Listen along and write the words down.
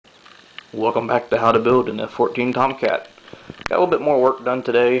Welcome back to How to Build an F-14 Tomcat. Got a little bit more work done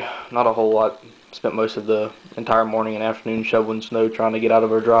today, not a whole lot. Spent most of the entire morning and afternoon shoveling snow trying to get out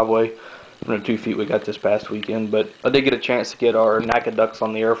of our driveway from the 2 feet we got this past weekend. But I did get a chance to get our NACA ducts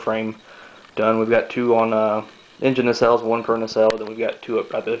on the airframe done. We've got two on engine nacelles, one per nacelle, then we've got two up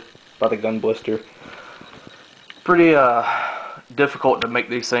by the gun blister. Pretty difficult to make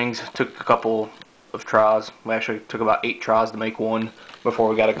these things. Took a couple of tries. We actually took about 8 tries to make one before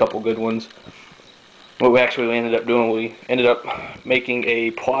we got a couple good ones. What we actually ended up doing, we ended up making a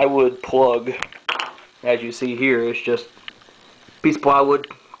plywood plug. As you see here, it's just a piece of plywood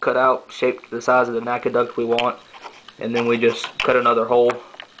cut out, shaped the size of the NACA duct we want, and then we just cut another hole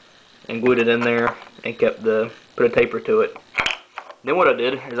and glued it in there and put a taper to it. Then what I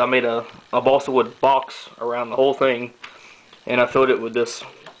did is I made a balsa wood box around the whole thing, and I filled it with this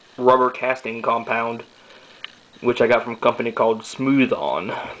rubber casting compound, which I got from a company called Smooth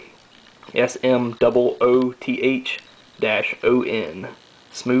On. SMOOTH-ON.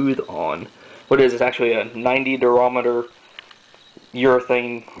 Smooth On. What it is, it's actually a 90 durometer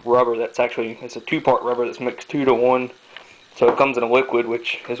urethane rubber. It's a 2-part rubber that's mixed 2 to 1. So it comes in a liquid,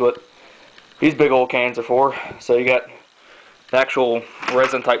 which is what these big old cans are for. So you got the actual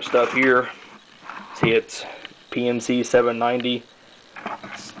resin type stuff here. See, it's PMC 790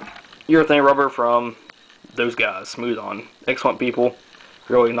 urethane rubber from those guys, Smooth On. Excellent people,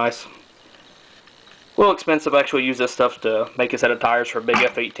 really nice. A little expensive. I actually use this stuff to make a set of tires for a big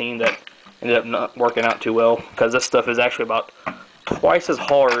F-18 that ended up not working out too well, because this stuff is actually about twice as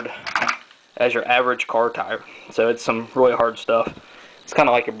hard as your average car tire. So it's some really hard stuff. It's kind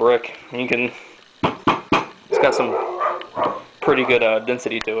of like a brick. It's got some pretty good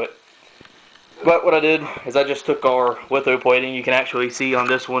density to it. But what I did is I just took our litho plating. You can actually see on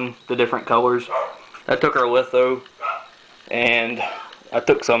this one the different colors. I took our litho and I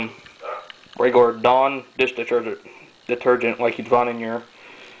took some regular Dawn dish detergent like you'd find in your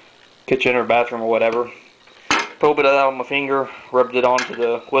kitchen or bathroom or whatever. Put a little bit of that on my finger, rubbed it onto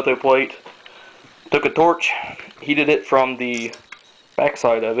the litho plate, took a torch, heated it from the back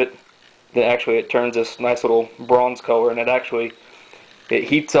side of it. Then actually it turns this nice little bronze color, and it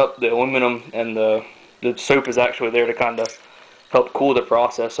heats up the aluminum, and the soap is actually there to kind of help cool the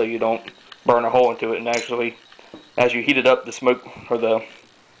process so you don't burn a hole into it. And actually, as you heat it up, the smoke or the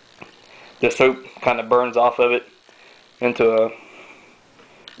soap kind of burns off of it into a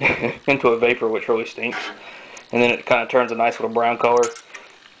into a vapor, which really stinks. And then it kind of turns a nice little brown color.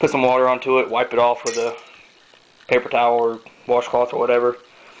 Put some water onto it, wipe it off with a paper towel or washcloth or whatever.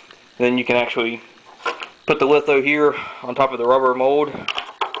 Then you can actually put the litho here on top of the rubber mold,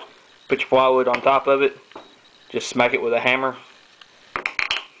 put your plywood on top of it, just smack it with a hammer,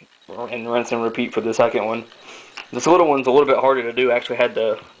 and rinse and repeat for the second one. This little one's a little bit harder to do. Actually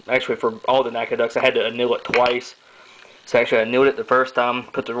for all the NACA ducts, I had to anneal it twice. So actually I annealed it the first time,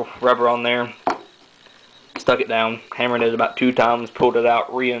 put the rubber on there, stuck it down, hammered it about 2 times, pulled it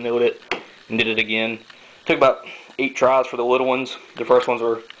out, re-annealed it, and did it again. Took about 8 tries for the little ones. The first ones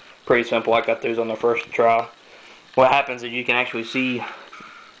were pretty simple. I got those on the first try. What happens is you can actually see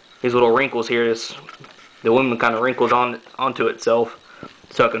these little wrinkles here. The aluminum kind of wrinkles onto itself,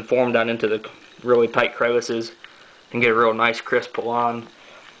 so it can form down into the really tight crevices and get a real nice crisp line.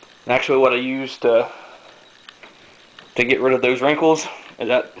 And actually what I used to get rid of those wrinkles is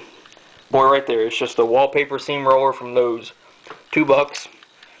that boy right there. It's just a wallpaper seam roller from those. $2.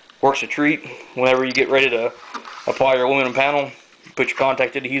 Works a treat. Whenever you get ready to apply your aluminum panel, put your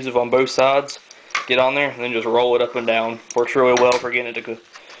contact adhesive on both sides, get on there, and then just roll it up and down. Works really well for getting it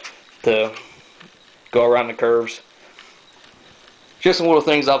to go around the curves. Just some little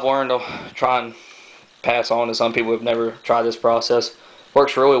things I've learned. I'll try and pass on to some people who've never tried this process.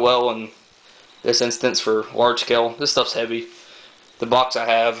 Works really well in this instance for large scale. This stuff's heavy. The box I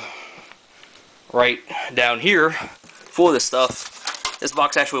have right down here full of this stuff. This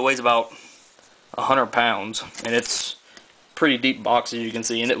box actually weighs about 100 pounds, and it's pretty deep box, as you can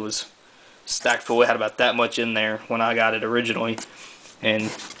see, and it was stacked full. It had about that much in there when I got it originally, and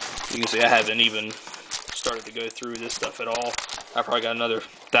you can see I haven't even started to go through this stuff at all. I probably got another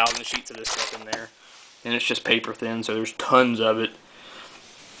 1,000 sheets of this stuff in there, and it's just paper thin, so there's tons of it.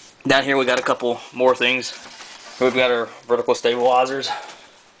 Down here we got a couple more things. We've got our vertical stabilizers.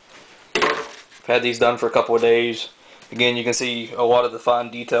 Had these done for a couple of days. Again, you can see a lot of the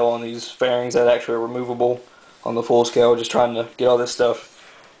fine detail on these fairings that actually are removable on the full scale. Just trying to get all this stuff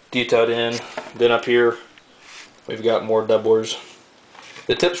detailed in. Then up here we've got more doublers.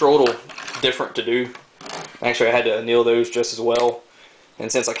 The tips are a little different to do. Actually, I had to anneal those just as well.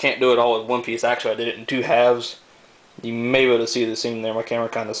 And since I can't do it all in one piece, actually I did it in 2 halves. You may be able to see the seam there. My camera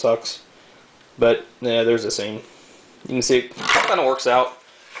kind of sucks. But yeah, there's the seam. You can see it kind of works out.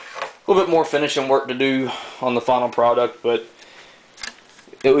 A little bit more finishing work to do on the final product, but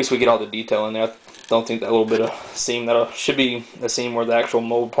at least we get all the detail in there. I don't think that little bit of seam, that should be the seam where the actual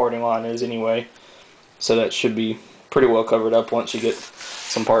mold parting line is anyway. So that should be pretty well covered up once you get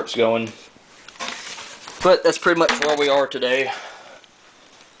some parts going. But that's pretty much where we are today.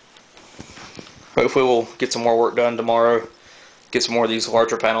 Hopefully we'll get some more work done tomorrow. Get some more of these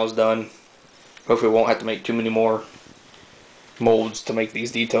larger panels done. Hopefully we won't have to make too many more molds to make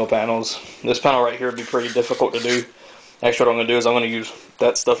these detail panels. This panel right here would be pretty difficult to do. Actually, what I'm going to do is I'm going to use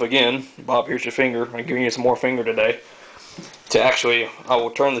that stuff again. Bob, here's your finger. I'm giving you some more finger today. I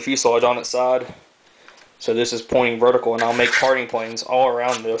will turn the fuselage on its side. So this is pointing vertical, and I'll make parting planes all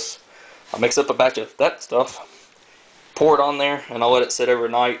around this. I'll mix up a batch of that stuff, pour it on there, and I'll let it sit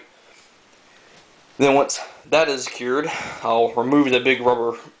overnight. Then once that is cured, I'll remove the big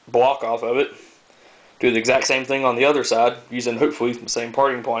rubber block off of it. Do the exact same thing on the other side, using hopefully the same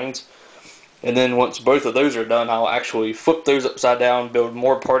parting planes. And then once both of those are done, I'll actually flip those upside down, build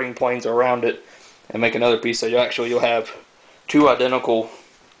more parting planes around it, and make another piece. So you'll have two identical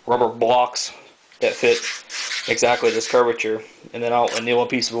rubber blocks that fit exactly this curvature. And then I'll anneal a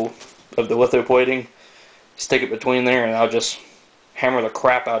piece of the lithoplating, stick it between there, and I'll just hammer the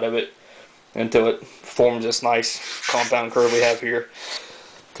crap out of it until it forms this nice compound curve we have here.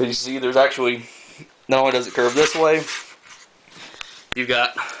 Because you see, there's actually, not only does it curve this way, you've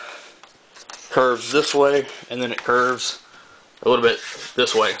got curves this way, and then it curves a little bit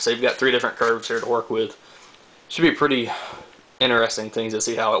this way. So you've got three different curves here to work with. Should be pretty interesting things to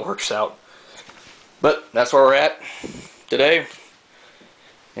see how it works out. But that's where we're at today,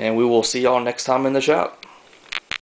 and we will see y'all next time in the shop.